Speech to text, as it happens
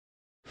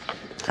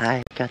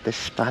I got this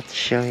spot to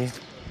show you.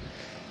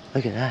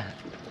 Look at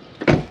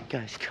that.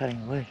 Guy's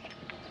cutting wood.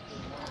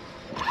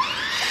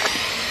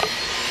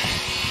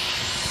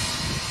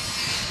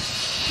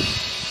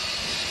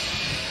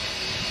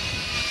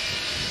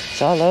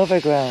 It's all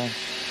overgrown.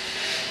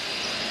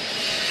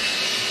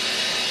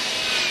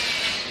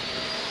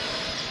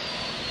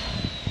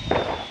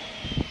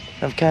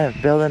 Some kind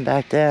of building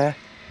back there.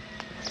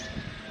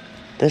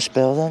 This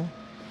building,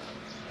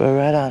 we're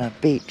right on a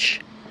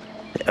beach.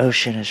 The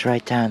ocean is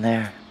right down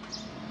there.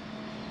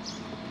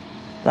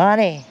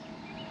 Lonnie.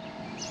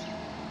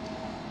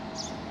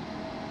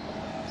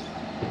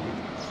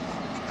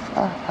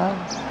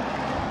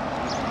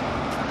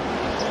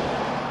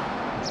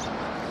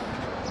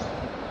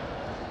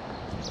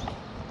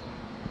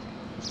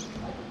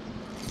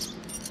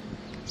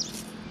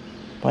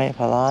 Waiting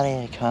for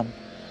Lonnie to come.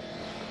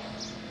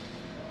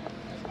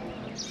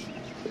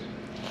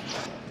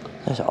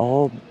 This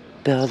old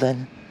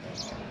building.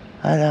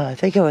 I don't know, I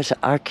think it was an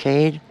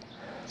arcade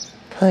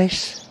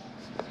place.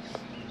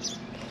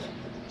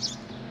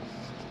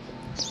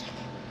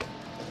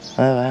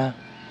 Oh wow.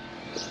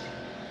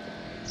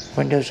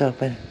 Windows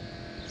open.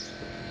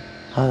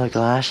 All the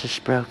glass is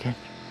broken.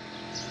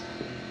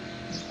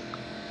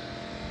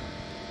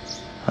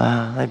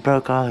 Wow, they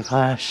broke all the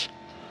glass.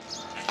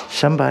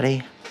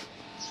 Somebody.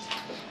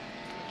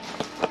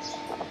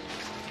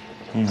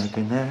 Can you look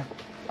in there?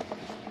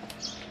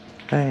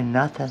 There ain't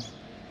nothing.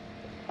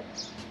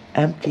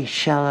 Empty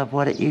shell of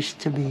what it used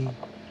to be.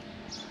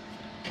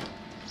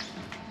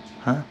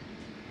 Huh?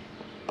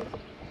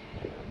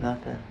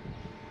 Nothing.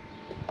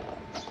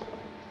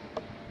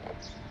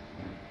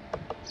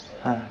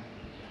 Huh.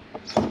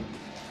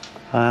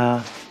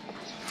 Wow.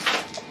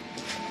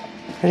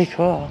 Pretty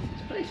cool.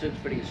 This place looks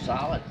pretty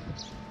solid.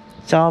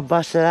 It's all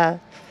busted out.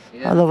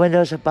 Yeah. All the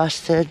windows are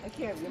busted. I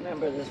can't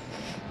remember this.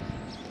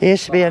 There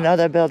used to be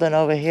another building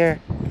over here.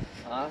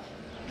 Huh?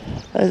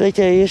 I think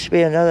there used to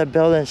be another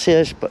building. See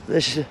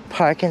this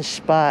parking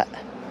spot.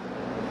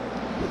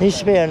 There used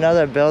to be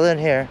another building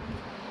here.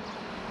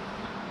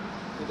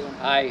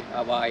 Hi,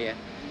 how are you?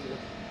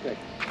 Good.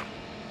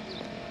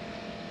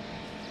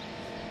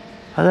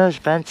 Oh, those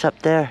vents up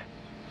there.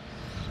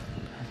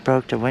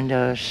 Broke the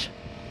windows.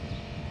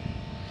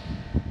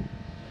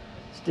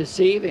 It's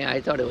deceiving.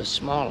 I thought it was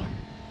smaller.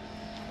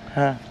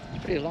 Huh?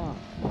 It's pretty long.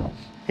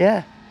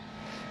 Yeah.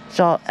 It's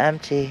all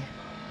empty.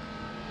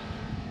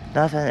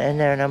 Nothing in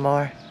there no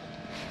more.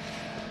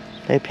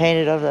 They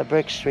painted over the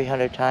bricks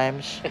 300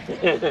 times.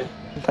 Look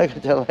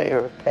at the layer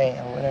of paint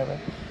or whatever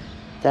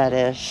that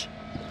is.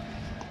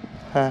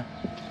 Huh.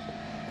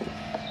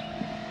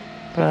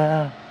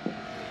 Wow.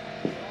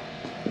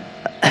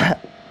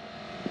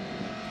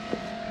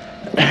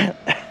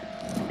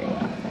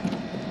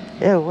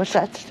 Ew, what's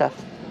that stuff?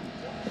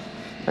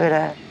 Look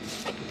at that.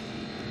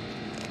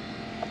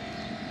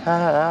 I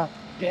don't know.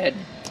 Dead.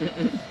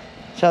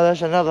 So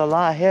there's another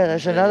lot here.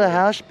 There's another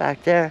house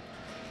back there.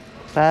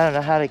 But I don't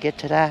know how to get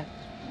to that.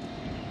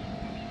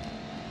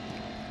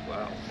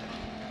 Wow.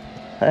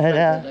 I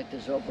know. Like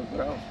this open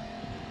grow.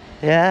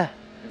 Yeah,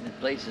 And the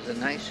places are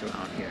nice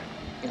around here.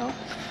 You know?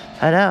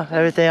 I know.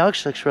 Everything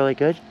else looks really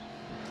good.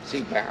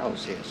 See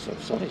barrels here, so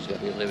somebody's got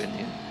to be living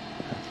here.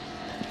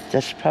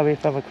 That's probably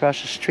from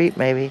across the street,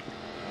 maybe.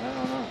 I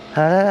don't know.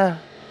 I don't know.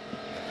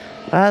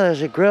 Wow,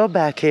 there's a grill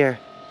back here.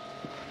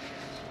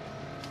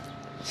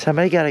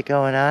 Somebody got it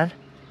going on.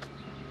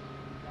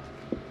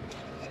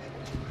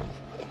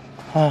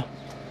 Huh.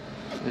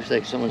 Looks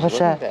like someone's What's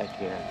living that? back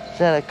here. Is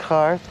that a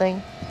car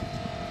thing?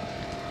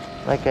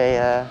 Like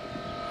a,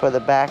 for the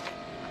back,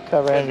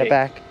 cover in the Maybe.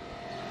 back.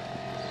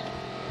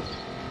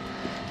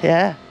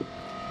 Yeah.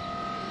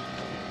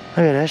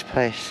 Look at this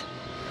place.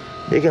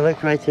 You can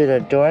look right through the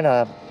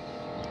doorknob.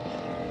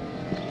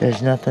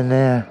 There's nothing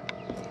there.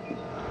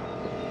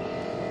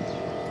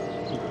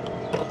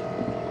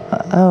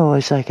 Oh,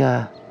 it's like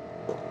a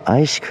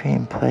ice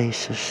cream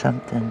place or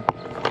something.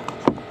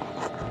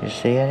 You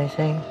see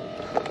anything?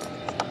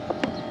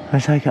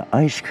 It's like an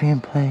ice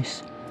cream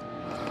place.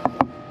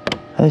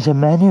 There's a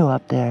menu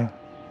up there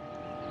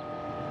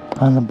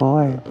on the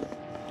board.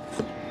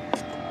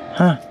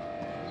 Huh.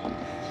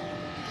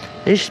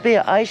 There used to be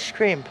an ice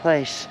cream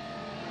place.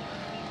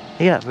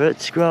 You got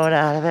roots growing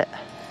out of it.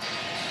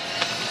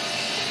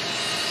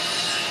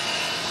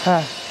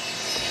 Huh.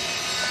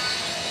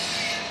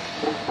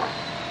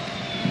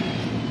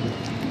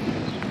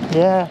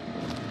 Yeah.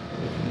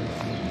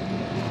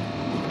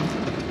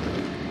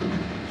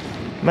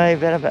 Might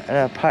have been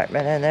an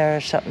apartment in there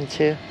or something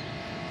too.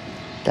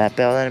 That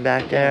building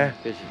back there.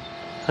 Yeah,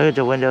 Look at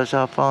the windows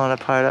all falling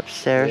apart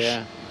upstairs.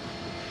 yeah.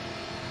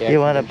 You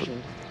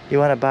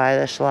wanna buy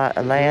this lot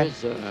of land?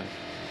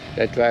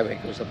 That driveway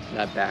goes up to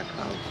that back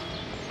house.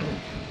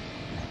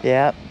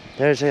 Yeah.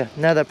 There's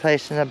another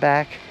place in the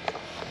back.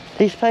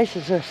 These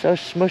places are so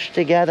smushed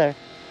together.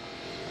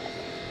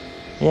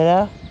 You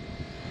know?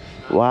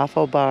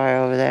 Waffle bar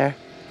over there.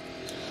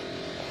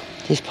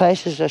 These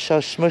places are so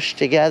smushed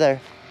together.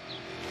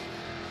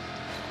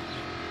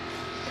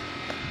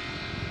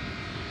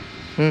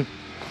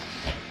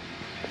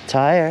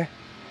 Tire.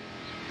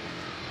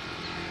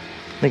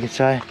 Look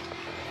inside.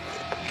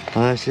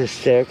 Oh, this is a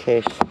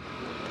staircase.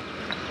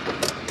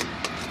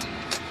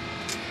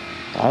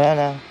 I don't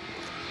know.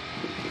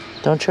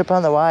 Don't trip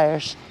on the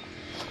wires.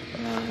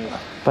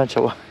 Bunch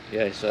of.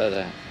 Yeah, I saw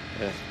that.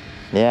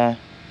 Yeah.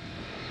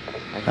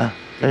 Yeah.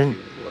 There's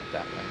Look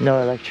that way.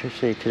 no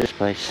electricity to this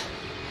place.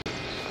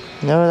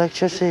 No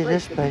electricity to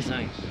this place.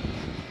 Nice.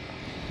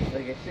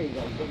 Like I see, you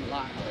got a good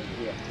lot right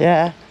here.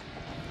 Yeah.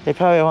 They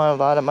probably want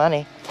a lot of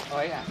money.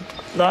 Oh yeah.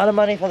 A lot of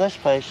money for this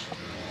place.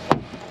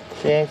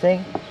 See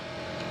anything?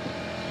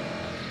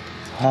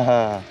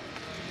 Haha.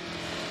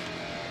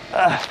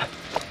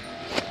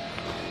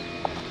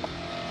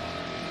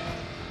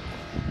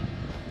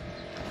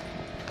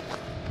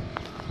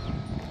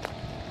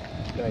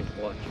 Guys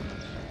watching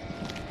us.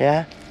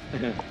 Yeah?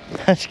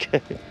 That's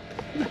good.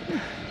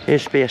 There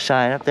used to be a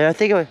sign up there. I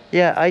think it was,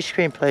 yeah, ice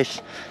cream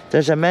place.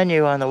 There's a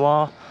menu on the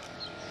wall.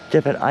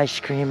 Different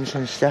ice creams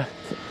and stuff.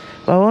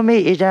 Well, we'll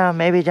meet you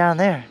maybe down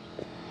there.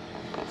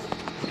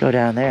 Go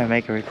down there and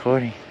make a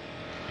recording.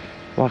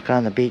 Walk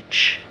on the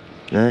beach.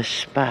 This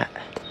spot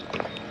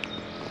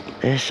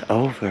is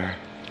over.